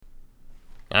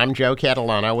I'm Joe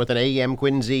Catalano with an AM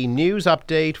Quincy news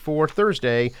update for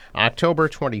Thursday, October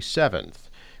 27th.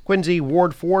 Quincy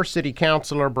Ward 4 City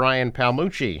Councilor Brian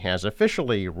Palmucci has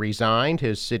officially resigned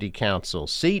his city council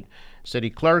seat.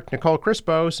 City Clerk Nicole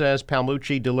Crispo says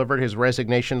Palmucci delivered his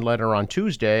resignation letter on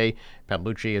Tuesday.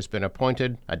 Palmucci has been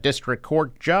appointed a district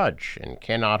court judge and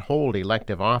cannot hold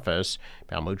elective office.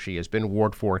 Palmucci has been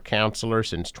Ward 4 councilor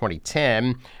since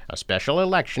 2010. A special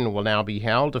election will now be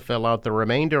held to fill out the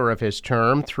remainder of his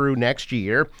term through next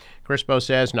year. Crispo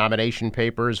says nomination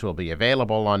papers will be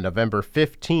available on November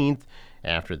 15th.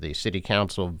 After the City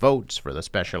Council votes for the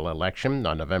special election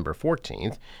on November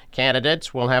 14th,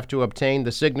 candidates will have to obtain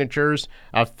the signatures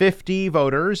of 50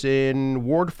 voters in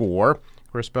Ward 4.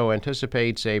 Crispo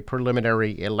anticipates a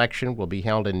preliminary election will be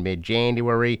held in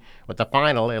mid-January, with the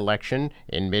final election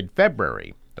in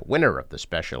mid-February. The winner of the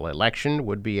special election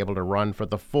would be able to run for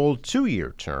the full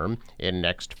two-year term in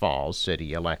next fall's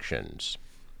city elections.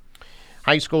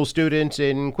 High school students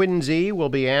in Quincy will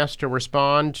be asked to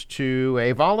respond to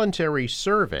a voluntary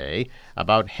survey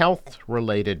about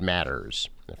health-related matters.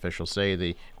 Officials say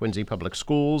the Quincy Public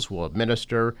Schools will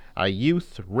administer a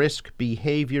youth risk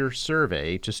behavior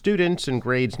survey to students in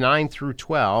grades 9 through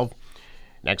 12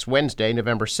 next Wednesday,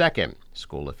 November 2nd.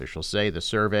 School officials say the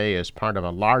survey is part of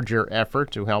a larger effort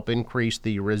to help increase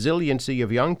the resiliency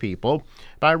of young people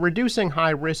by reducing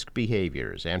high-risk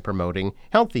behaviors and promoting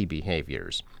healthy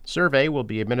behaviors. Survey will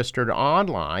be administered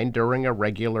online during a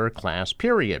regular class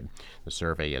period. The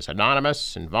survey is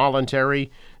anonymous and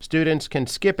voluntary. Students can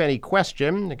skip any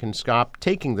question. They can stop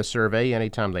taking the survey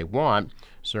anytime they want.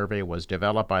 Survey was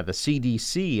developed by the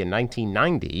CDC in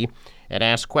 1990. It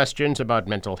asks questions about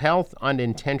mental health,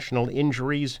 unintentional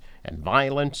injuries and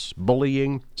violence,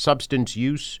 bullying, substance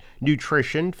use,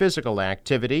 nutrition, physical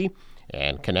activity,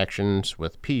 and connections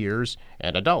with peers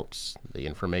and adults. The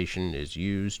information is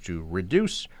used to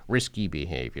reduce risky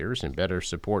behaviors and better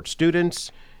support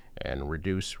students and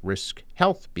reduce risk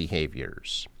health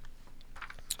behaviors.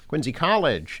 Quincy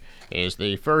College is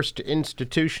the first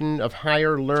institution of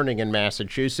higher learning in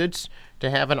Massachusetts to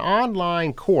have an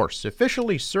online course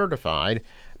officially certified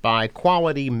by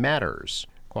Quality Matters.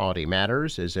 Quality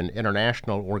Matters is an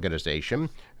international organization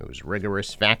whose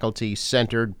rigorous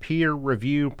faculty-centered peer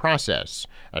review process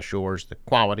assures the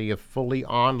quality of fully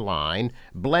online,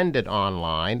 blended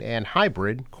online, and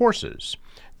hybrid courses.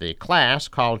 The class,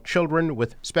 called Children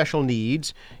with Special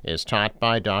Needs, is taught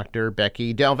by Dr.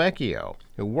 Becky Del Vecchio,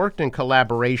 who worked in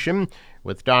collaboration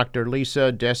with Dr.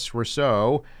 Lisa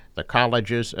Desrousseau, the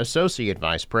college's Associate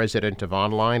Vice President of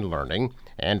Online Learning,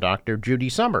 and Dr. Judy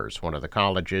Summers, one of the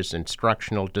college's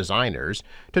instructional designers,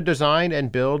 to design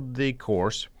and build the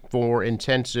course for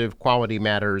intensive Quality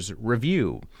Matters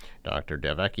review. Dr.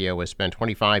 DeVecchio has spent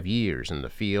 25 years in the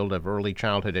field of early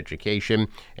childhood education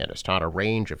and has taught a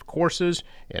range of courses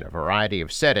in a variety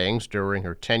of settings during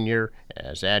her tenure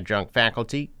as adjunct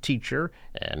faculty, teacher,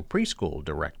 and preschool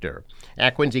director.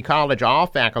 At Quincy College, all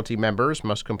faculty members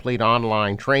must complete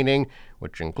online training,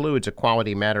 which includes a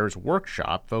Quality Matters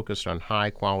workshop focused on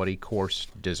high-quality course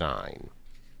design.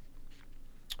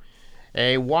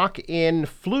 A walk-in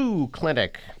flu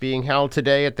clinic being held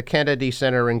today at the Kennedy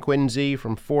Center in Quincy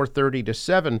from 4:30 to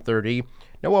 7:30.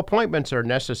 No appointments are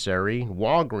necessary.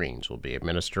 Walgreens will be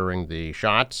administering the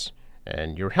shots,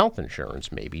 and your health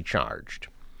insurance may be charged.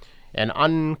 An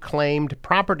unclaimed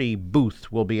property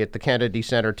booth will be at the Kennedy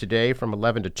Center today from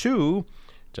 11 to 2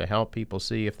 to help people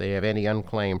see if they have any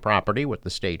unclaimed property with the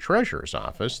state treasurer's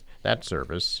office. That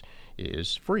service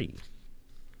is free.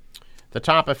 The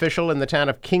top official in the town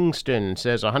of Kingston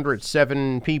says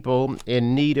 107 people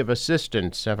in need of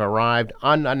assistance have arrived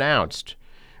unannounced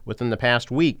within the past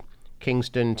week.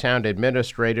 Kingston Town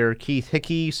Administrator Keith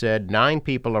Hickey said 9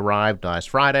 people arrived last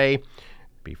Friday,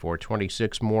 before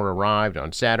 26 more arrived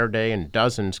on Saturday, and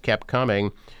dozens kept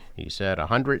coming. He said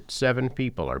 107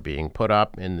 people are being put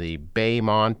up in the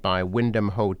Baymont by Wyndham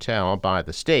Hotel by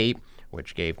the state,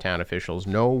 which gave town officials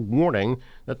no warning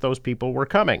that those people were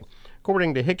coming.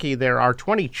 According to Hickey, there are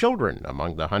 20 children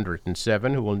among the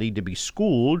 107 who will need to be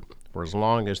schooled for as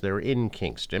long as they're in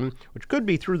Kingston, which could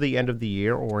be through the end of the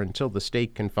year or until the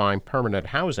state can find permanent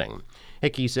housing.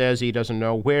 Hickey says he doesn't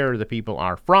know where the people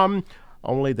are from,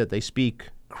 only that they speak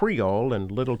Creole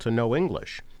and little to no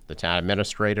English. The town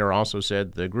administrator also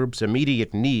said the group's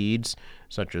immediate needs,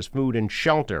 such as food and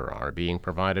shelter, are being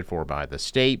provided for by the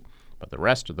state, but the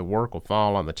rest of the work will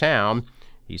fall on the town.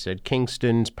 He said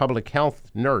Kingston's public health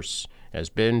nurse has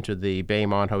been to the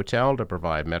Baymont Hotel to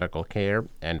provide medical care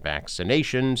and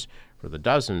vaccinations for the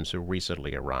dozens who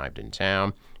recently arrived in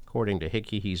town. According to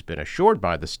Hickey, he's been assured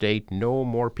by the state no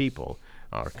more people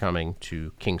are coming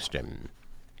to Kingston.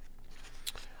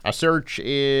 A search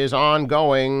is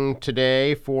ongoing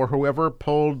today for whoever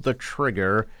pulled the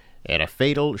trigger at a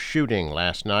fatal shooting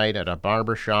last night at a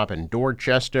barber shop in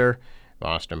Dorchester.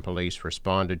 Boston police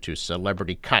responded to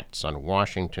Celebrity Cuts on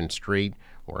Washington Street,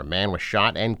 where a man was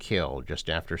shot and killed just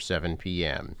after 7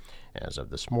 p.m. As of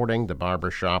this morning, the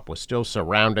barber shop was still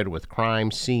surrounded with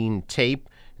crime scene tape,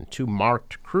 and 2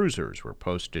 marked cruisers were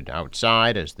posted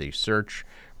outside as the search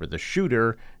for the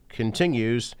shooter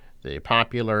continues. The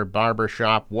popular barber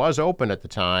shop was open at the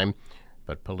time,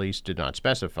 but police did not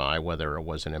specify whether it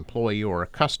was an employee or a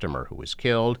customer who was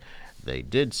killed. They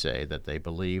did say that they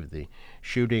believe the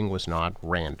shooting was not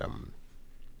random.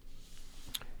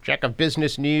 Check of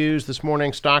business news this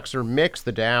morning. Stocks are mixed.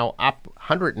 The Dow up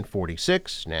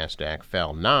 146, NASDAQ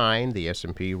fell 9, the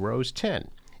S&P rose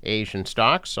 10. Asian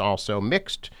stocks also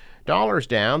mixed. Dollars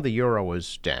down, the euro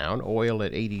is down, oil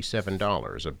at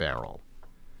 $87 a barrel.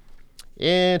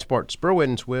 In sports,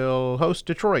 Bruins will host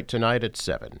Detroit tonight at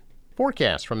 7.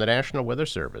 Forecast from the National Weather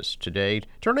Service. Today,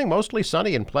 turning mostly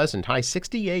sunny and pleasant, high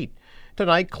 68.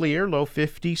 Tonight, clear, low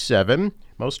 57.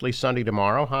 Mostly sunny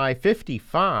tomorrow, high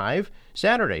 55.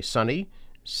 Saturday, sunny,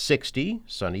 60.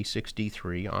 Sunny,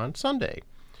 63 on Sunday.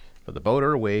 For the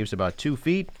boater, waves about 2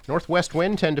 feet. Northwest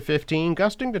wind 10 to 15,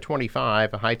 gusting to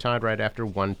 25. A high tide right after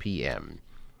 1 p.m.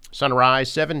 Sunrise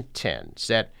 7:10,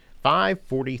 set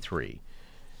 5:43.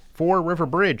 Fore River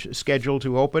Bridge scheduled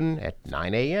to open at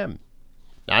 9 a.m.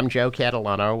 I'm Joe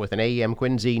Catalano with an AM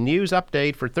Quincy news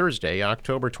update for Thursday,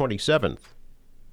 October 27th.